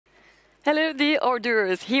Hello, the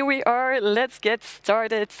orders. Here we are. Let's get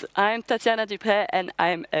started. I'm Tatiana Dupré, and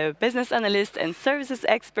I'm a business analyst and services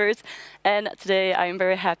expert. And today I'm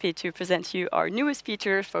very happy to present you our newest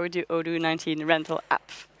feature for the Odoo 19 rental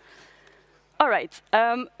app. All right.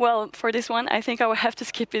 Well, for this one, I think I will have to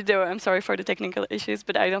skip it, though. I'm sorry for the technical issues,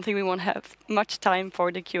 but I don't think we won't have much time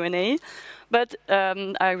for the Q&A. But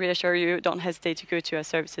I reassure you, don't hesitate to go to our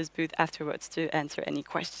services booth afterwards to answer any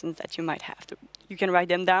questions that you might have. You can write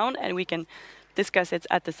them down, and we can discuss it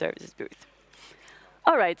at the services booth.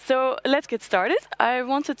 All right, so let's get started. I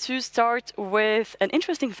wanted to start with an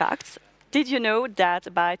interesting fact. Did you know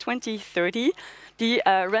that by 2030, the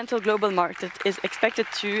rental global market is expected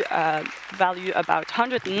to value about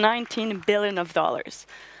 $119 billion?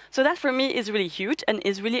 So that, for me, is really huge and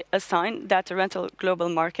is really a sign that the rental global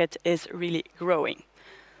market is really growing.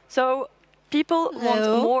 So people want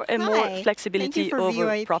more and more flexibility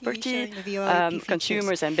over property,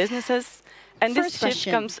 consumers and businesses. And this shift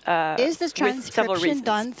comes with several reasons.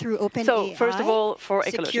 Done through OpenAI? So first of all, for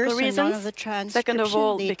ecological reasons. Second of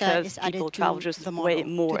all, because people travel just way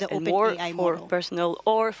more and more for personal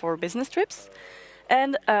or for business trips.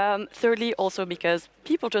 And thirdly, also because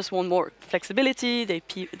people just want more flexibility.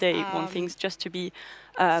 They want things just to be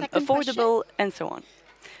affordable and so on.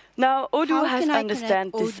 Now, Odoo has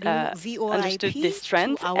understood this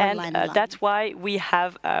trend, and that's why we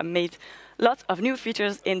have made lots of new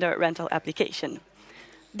features in the rental application.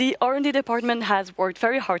 The R&D department has worked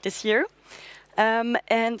very hard this year,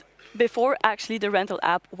 and before, actually, the rental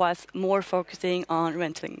app was more focusing on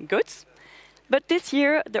renting goods. But this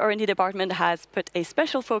year, the R&D department has put a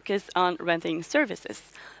special focus on renting services,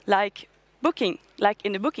 like booking, like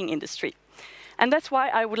in the booking industry. And that's why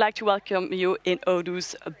I would like to welcome you in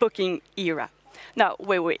Odoo's booking era. Now,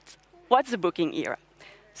 wait. What's the booking era?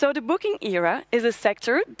 So the booking era is a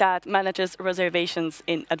sector that manages reservations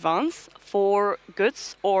in advance for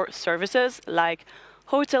goods or services like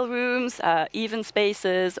hotel rooms, event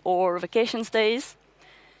spaces, or vacation stays.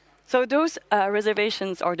 So those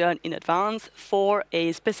reservations are done in advance for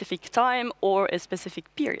a specific time or a specific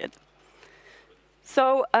period.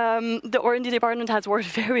 So the R&D department has worked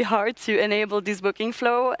very hard to enable this booking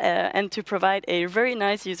flow and to provide a very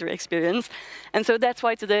nice user experience. And so that's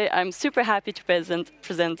why today I'm super happy to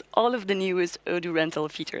present all of the newest Odoo rental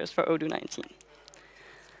features for Odoo 19.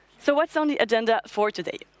 So what's on the agenda for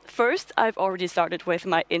today? First, I've already started with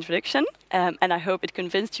my introduction, and I hope it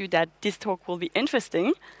convinced you that this talk will be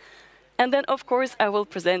interesting. And then, of course, I will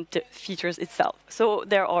present the features itself. So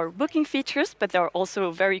there are booking features, but there are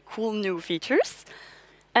also very cool new features.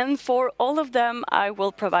 And for all of them, I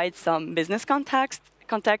will provide some business context,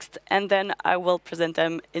 and then I will present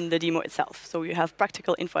them in the demo itself. So you have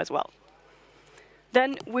practical info as well.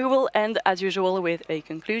 Then we will end, as usual, with a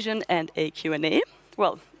conclusion and a Q&A.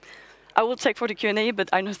 Well, I will check for the Q&A, but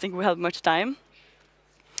I don't think we have much time.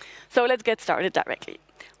 So let's get started directly.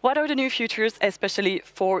 What are the new features, especially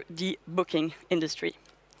for the booking industry?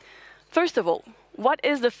 First of all, what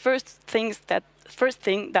is the first thing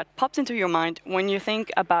that pops into your mind when you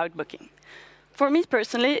think about booking? For me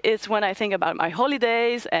personally, it's when I think about my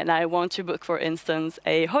holidays and I want to book, for instance,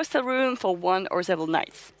 a hostel room for 1 or several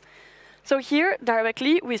nights. So here,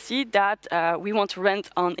 directly, we see that we want to rent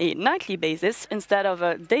on a nightly basis instead of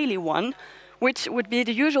a daily one, which would be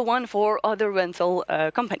the usual one for other rental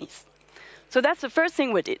companies. So that's the first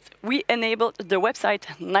thing we did. We enabled the website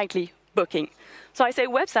nightly booking. So I say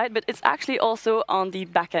website, but it's actually also on the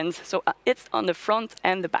back end. So it's on the front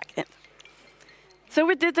and the back end. So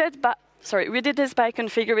we did this by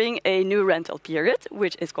configuring a new rental period,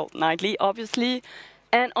 which is called nightly, obviously,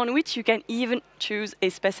 and on which you can even choose a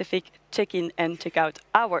specific check-in and check-out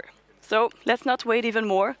hour. So let's not wait even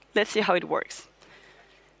more. Let's see how it works.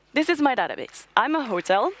 This is my database. I'm a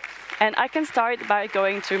hotel, and I can start by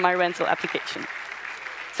going to my rental application.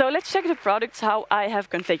 So let's check the products, how I have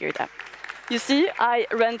configured them. You see, I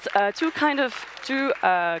rent two types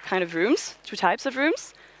of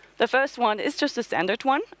rooms. The first one is just a standard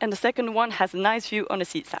one, and the second one has a nice view on the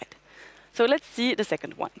seaside. So let's see the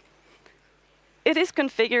second one. It is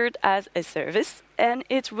configured as a service, and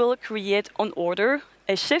it will create on order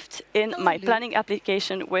a shift in my planning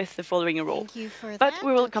application with the following rule. But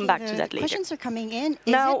we will come back to that later. Questions are coming in.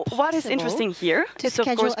 Now, what is interesting here is, of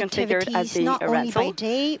course, configured as being a rental,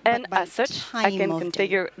 and as such, I can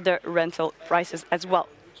configure the rental prices as well.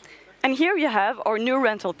 And here you have our new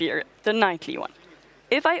rental period, the nightly one.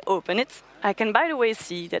 If I open it, I can, by the way,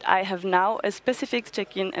 see that I have now a specific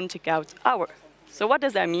check-in and check-out hour. So what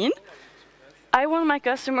does that mean? I want my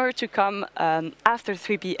customer to come after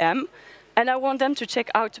 3 p.m., and I want them to check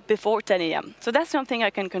out before 10 a.m. So that's something I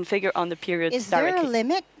can configure on the period directly. Is there a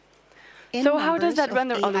limit? So how does that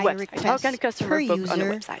render on the website? How can a customer book on the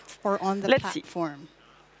website? Let's see.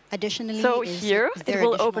 Additionally, so here it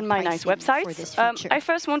will open my nice website. I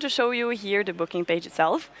first want to show you here the booking page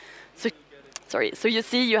itself. So you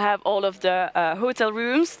see you have all of the hotel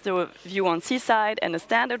rooms, the view on seaside and a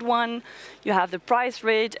standard one. You have the price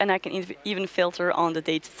rate, and I can even filter on the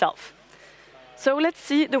date itself. So let's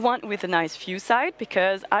see the one with a nice view side,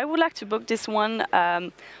 because I would like to book this one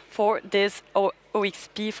for this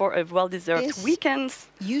OXP for a well-deserved weekend,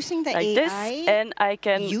 using the like AI, this, and I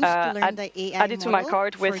can add it to my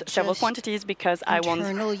cart with several quantities because I want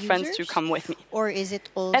friends to come with me. Or is it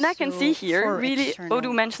also and I can see here, really,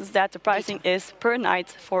 Odoo mentions that the pricing is per night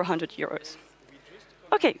 400 euros.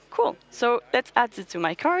 Okay, cool. So let's add it to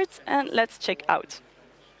my cart and let's check out.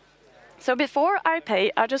 So before I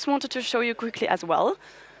pay, I just wanted to show you quickly as well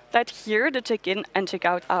that here the check-in and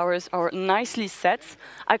check-out hours are nicely set.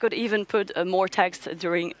 I could even put more text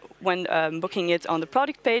when booking it on the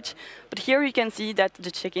product page, but here you can see that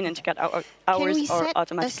the check-in and check-out hours are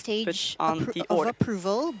automatically put on the order.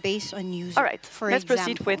 Approval based on user. All right, let's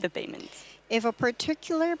proceed with the payment. If a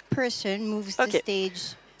particular person moves the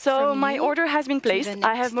stage. So my order has been placed.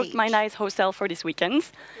 I have booked my nice hotel for this weekend.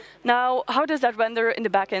 Now, how does that render in the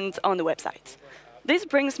backend on the website? This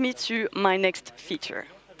brings me to my next feature,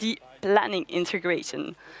 the planning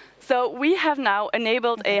integration. So we have now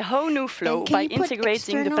enabled a whole new flow by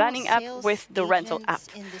integrating the planning app with the rental app.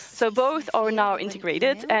 So both are now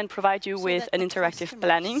integrated and provide you with an interactive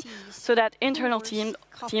planning so that internal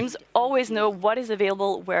teams always know what is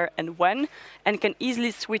available where and when and can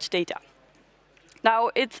easily switch data.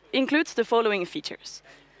 Now, it includes the following features.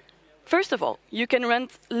 First of all, you can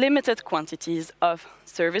rent limited quantities of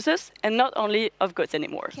services and not only of goods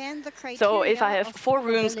anymore. So if I have 4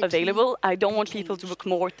 rooms available, I don't want people to book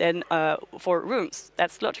more than 4 rooms.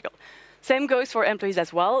 That's logical. Same goes for employees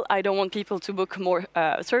as well. I don't want people to book more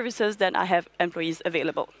services than I have employees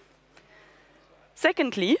available.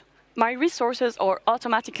 Secondly, my resources are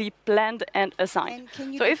automatically planned and assigned.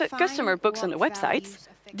 So if a customer books on the website,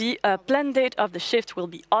 the planned date of the shift will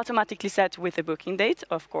be automatically set with the booking date,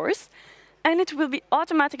 of course, and it will be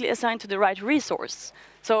automatically assigned to the right resource.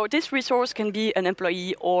 So this resource can be an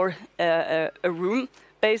employee or a room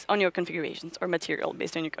based on your configurations, or material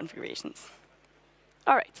based on your configurations.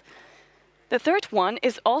 All right. The third one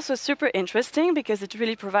is also super interesting because it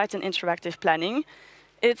really provides an interactive planning.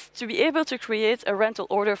 It's to be able to create a rental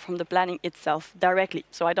order from the planning itself directly.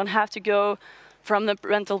 So I don't have to go from the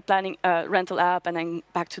rental app and then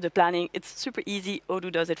back to the planning. It's super easy.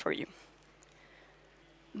 Odoo does it for you.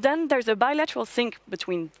 Then there's a bilateral sync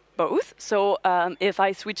between both. So if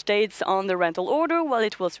I switch dates on the rental order, well,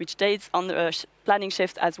 it will switch dates on the planning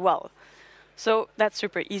shift as well. So that's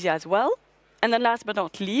super easy as well. And then last but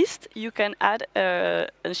not least, you can add a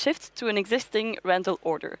shift to an existing rental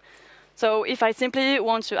order. So if I simply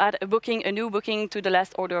want to add a new booking to the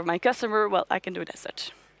last order of my customer, well, I can do it as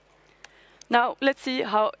such. Now, let's see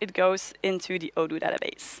how it goes into the Odoo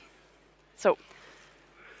database. So,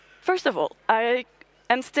 first of all, I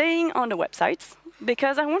am staying on the website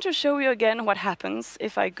because I want to show you again what happens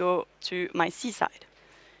if I go to my seaside.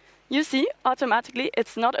 You see, automatically,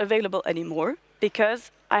 it's not available anymore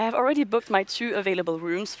because I have already booked my 2 available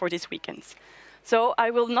rooms for this weekend. So I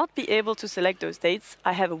will not be able to select those dates.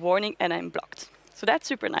 I have a warning and I'm blocked. So that's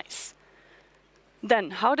super nice.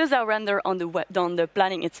 Then, how does that render on the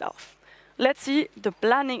planning itself? Let's see the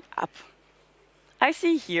planning app. I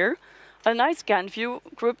see here a nice Gantt view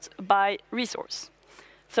grouped by resource.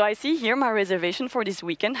 So I see here my reservation for this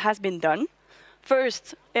weekend has been done.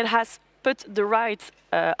 First, it has put the right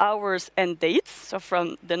hours and dates, so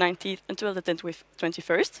from the 19th until the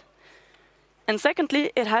 21st. And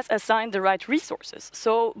secondly, it has assigned the right resources.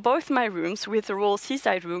 So both my rooms with the role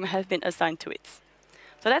seaside room have been assigned to it.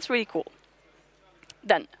 So that's really cool.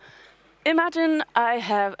 Then, imagine I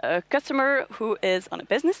have a customer who is on a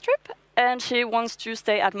business trip and she wants to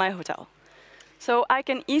stay at my hotel. So I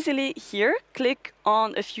can easily here click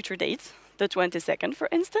on a future date, the 22nd for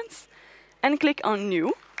instance, and click on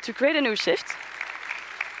new to create a new shift.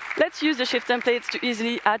 Let's use the shift templates to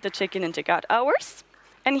easily add the check-in and check-out hours.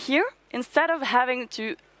 And here, instead of having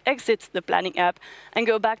to exit the planning app and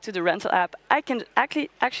go back to the rental app, I can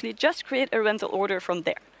actually just create a rental order from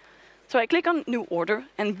there. So I click on New Order,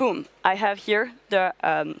 and boom, I have here the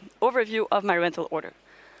overview of my rental order.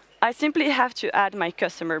 I simply have to add my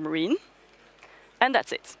customer marine, and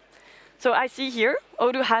that's it. So I see here,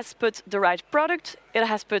 Odoo has put the right product, it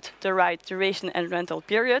has put the right duration and rental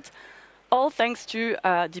period, all thanks to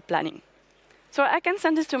the planning. So I can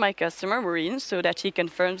send this to my customer, Maureen, so that she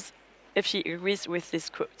confirms if she agrees with this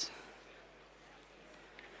quote.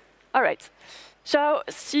 All All right. So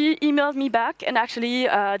she emailed me back, and actually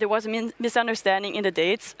there was a misunderstanding in the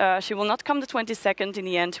dates. She will not come the 22nd in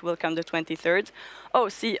the end, she will come the 23rd. Oh,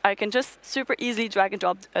 see, I can just super easily drag and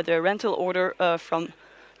drop the rental order from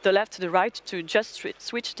the left to the right to just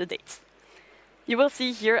switch the dates. You will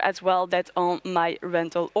see here as well that on my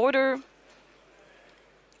rental order,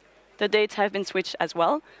 the dates have been switched as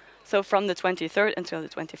well. So from the 23rd until the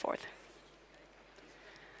 24th.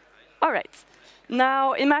 All right.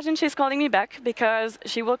 Now, imagine she's calling me back because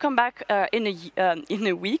she will come back in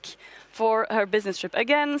a week for her business trip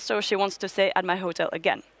again, so she wants to stay at my hotel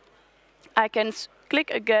again. I can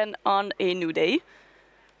click again on a new day,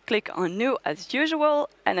 click on new as usual,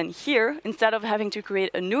 and then here, instead of having to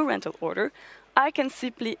create a new rental order, I can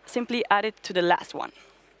simply add it to the last one.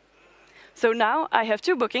 So now I have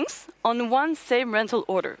 2 bookings on one same rental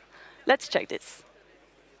order. Let's check this.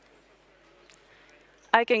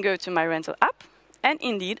 I can go to my rental app, and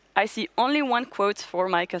indeed, I see only 1 quote for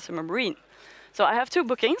my customer Marine. So I have 2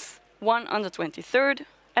 bookings, one on the 23rd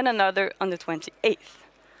and another on the 28th.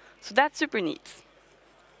 So that's super neat.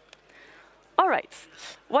 All right,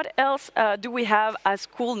 what else do we have as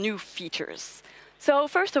cool new features? So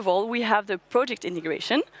first of all, we have the project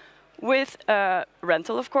integration with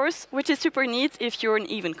rental, of course, which is super neat if you're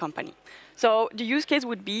an event company. So the use case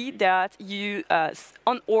would be that you,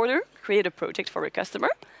 on order, create a project for a customer.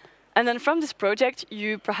 And then from this project,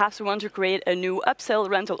 you perhaps want to create a new upsell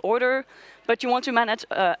rental order, but you want to manage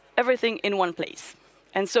everything in one place.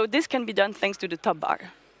 And so this can be done thanks to the top bar.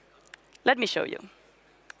 Let me show you.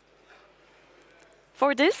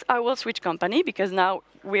 For this, I will switch company, because now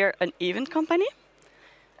we're an event company.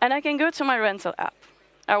 And I can go to my rental app.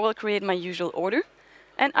 I will create my usual order,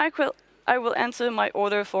 and I will enter my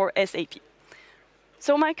order for SAP.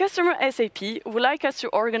 So my customer SAP would like us to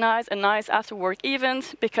organize a nice after-work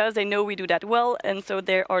event because they know we do that well, and so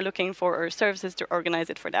they are looking for our services to organize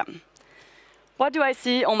it for them. What do I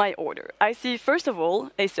see on my order? I see, first of all,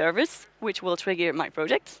 a service, which will trigger my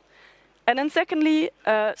project. And then secondly,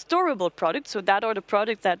 storable products, so that are the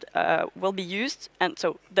products that will be used and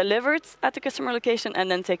so delivered at the customer location and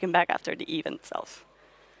then taken back after the event itself.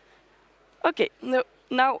 Okay,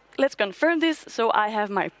 now let's confirm this. So I have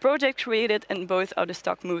my project created and both of the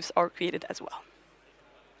stock moves are created as well.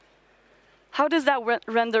 How does that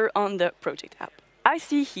render on the project app? I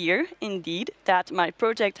see here, indeed, that my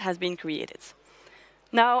project has been created.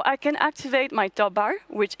 Now I can activate my top bar,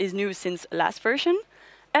 which is new since last version,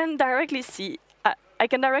 and I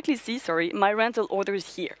can directly see my rental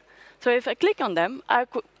orders here. So if I click on them,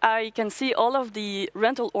 I can see all of the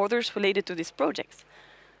rental orders related to this project.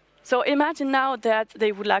 So imagine now that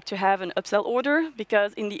they would like to have an upsell order,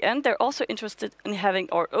 because in the end, they're also interested in having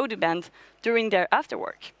our Odoo band during their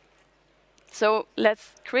afterwork. So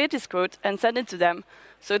let's create this quote and send it to them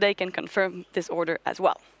so they can confirm this order as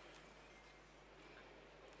well.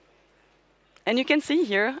 And you can see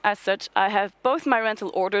here, as such, I have both my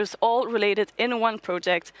rental orders all related in one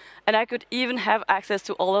project, and I could even have access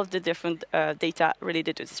to all of the different data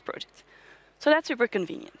related to this project. So that's super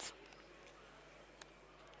convenient.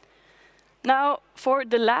 Now, for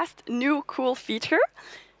the last new cool feature,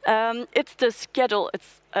 it's the schedule.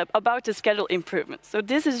 It's about the schedule improvement. So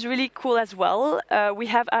this is really cool as well. We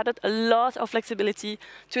have added a lot of flexibility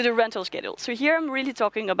to the rental schedule. So here I'm really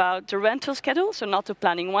talking about the rental schedule, so not the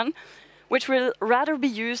planning one, which will rather be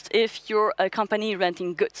used if you're a company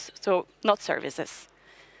renting goods, so not services.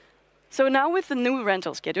 So now with the new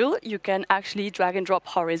rental schedule, you can actually drag and drop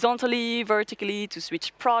horizontally, vertically, to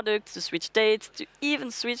switch products, to switch dates, to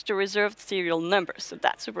even switch the reserved serial numbers. So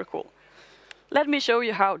that's super cool. Let me show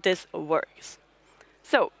you how this works.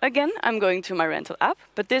 So again, I'm going to my rental app,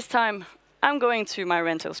 but this time I'm going to my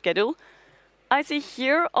rental schedule. I see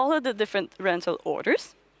here all of the different rental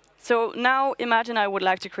orders. So now imagine I would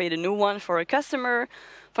like to create a new one for a customer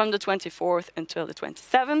from the 24th until the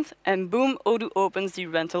 27th, and boom, Odoo opens the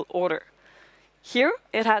rental order. Here,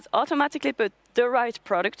 it has automatically put the right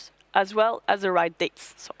product as well as the right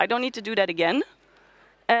dates. So I don't need to do that again.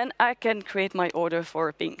 And I can create my order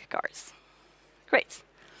for pink cars. Great.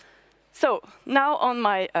 So now on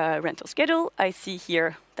my rental schedule, I see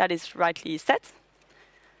here that is rightly set.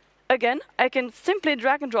 Again, I can simply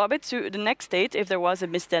drag and drop it to the next date if there was a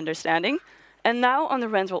misunderstanding. And now on the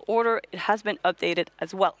rental order, it has been updated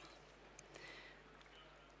as well.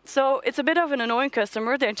 So it's a bit of an annoying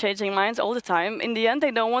customer. They're changing minds all the time. In the end,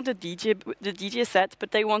 they don't want the DJ set,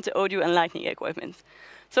 but they want the Odoo and Lightning equipment.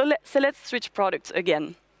 So let's switch products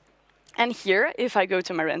again. And here, if I go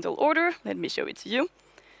to my rental order, let me show it to you,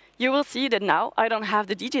 you will see that now I don't have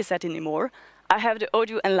the DJ set anymore. I have the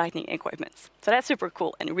Odoo and Lightning equipment. So that's super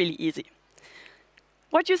cool and really easy.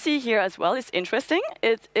 What you see here as well is interesting.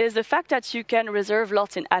 It is the fact that you can reserve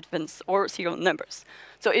lots in advance or serial numbers.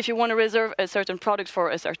 So if you want to reserve a certain product for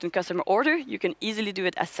a certain customer order, you can easily do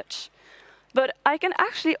it as such. But I can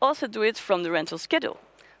actually also do it from the rental schedule.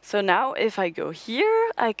 So now if I go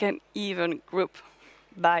here, I can even group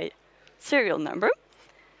by serial number.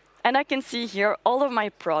 And I can see here all of my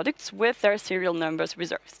products with their serial numbers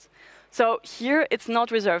reserved. So here it's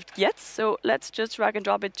not reserved yet, so let's just drag and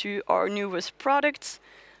drop it to our newest products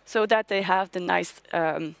so that they have the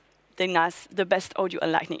best audio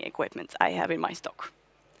and lighting equipment I have in my stock.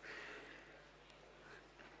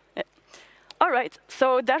 Yeah. All right,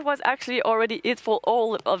 so that was actually already it for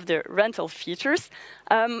all of the rental features.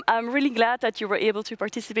 I'm really glad that you were able to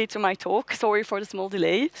participate to my talk. Sorry for the small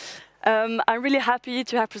delay. I'm really happy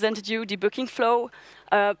to have presented you the booking flow,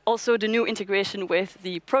 also the new integration with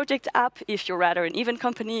the project app if you're rather an event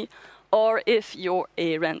company, or if you're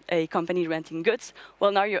a company renting goods,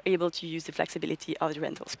 well, now you're able to use the flexibility of the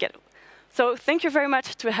rental schedule. So thank you very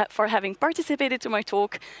much for having participated to my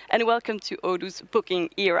talk, and welcome to Odoo's booking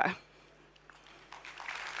era.